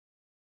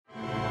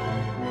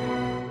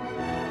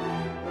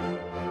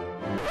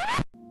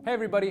Hey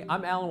everybody,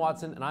 I'm Alan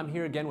Watson and I'm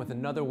here again with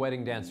another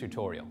wedding dance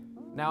tutorial.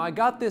 Now I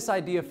got this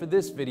idea for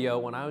this video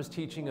when I was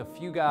teaching a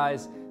few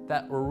guys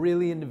that were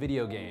really into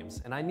video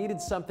games and I needed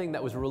something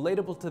that was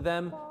relatable to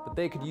them but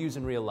they could use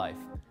in real life.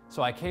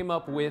 So I came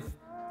up with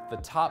the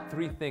top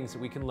 3 things that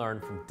we can learn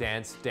from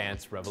Dance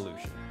Dance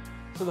Revolution.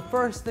 So the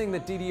first thing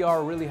that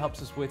DDR really helps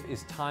us with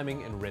is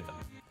timing and rhythm.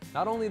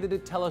 Not only did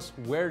it tell us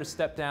where to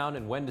step down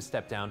and when to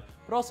step down,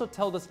 but also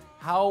told us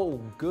how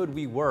good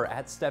we were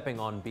at stepping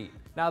on beat.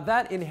 Now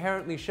that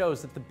inherently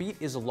shows that the beat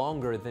is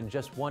longer than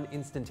just one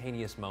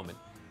instantaneous moment.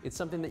 It's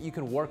something that you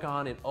can work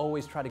on and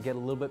always try to get a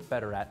little bit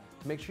better at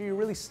to make sure you're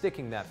really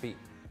sticking that beat.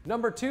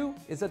 Number 2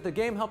 is that the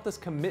game helped us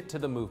commit to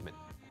the movement.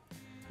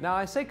 Now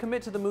I say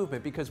commit to the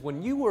movement because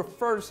when you were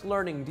first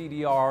learning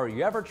DDR or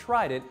you ever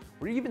tried it,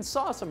 or you even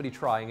saw somebody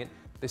trying it,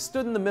 they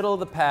stood in the middle of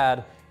the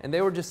pad and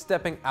they were just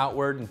stepping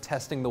outward and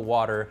testing the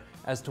water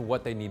as to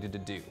what they needed to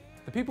do.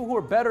 The people who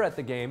were better at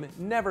the game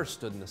never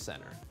stood in the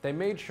center. They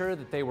made sure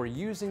that they were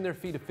using their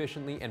feet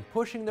efficiently and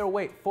pushing their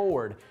weight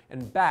forward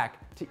and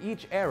back to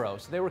each arrow,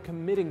 so they were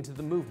committing to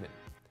the movement.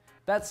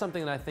 That's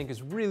something that I think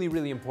is really,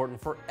 really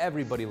important for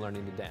everybody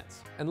learning to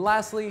dance. And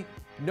lastly,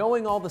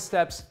 knowing all the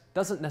steps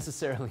doesn't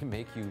necessarily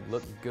make you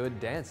look good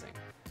dancing.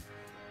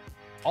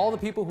 All the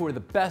people who are the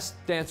best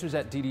dancers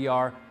at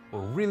DDR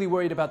were really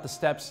worried about the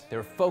steps, they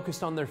were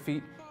focused on their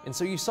feet, and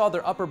so you saw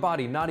their upper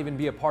body not even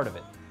be a part of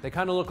it. They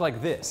kind of look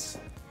like this,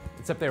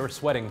 except they were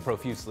sweating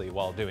profusely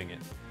while doing it.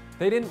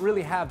 They didn't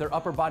really have their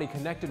upper body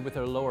connected with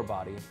their lower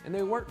body, and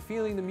they weren't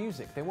feeling the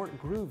music, they weren't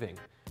grooving.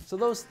 So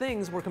those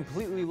things were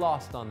completely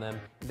lost on them.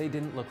 They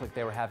didn't look like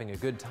they were having a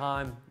good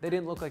time, they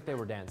didn't look like they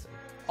were dancing.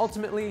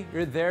 Ultimately,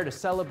 you're there to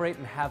celebrate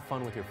and have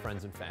fun with your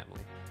friends and family.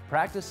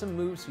 Practice some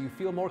moves so you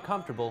feel more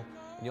comfortable,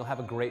 and you'll have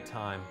a great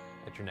time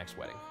at your next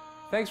wedding.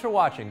 Thanks for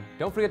watching.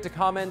 Don't forget to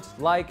comment,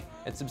 like,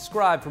 and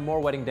subscribe for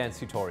more wedding dance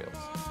tutorials.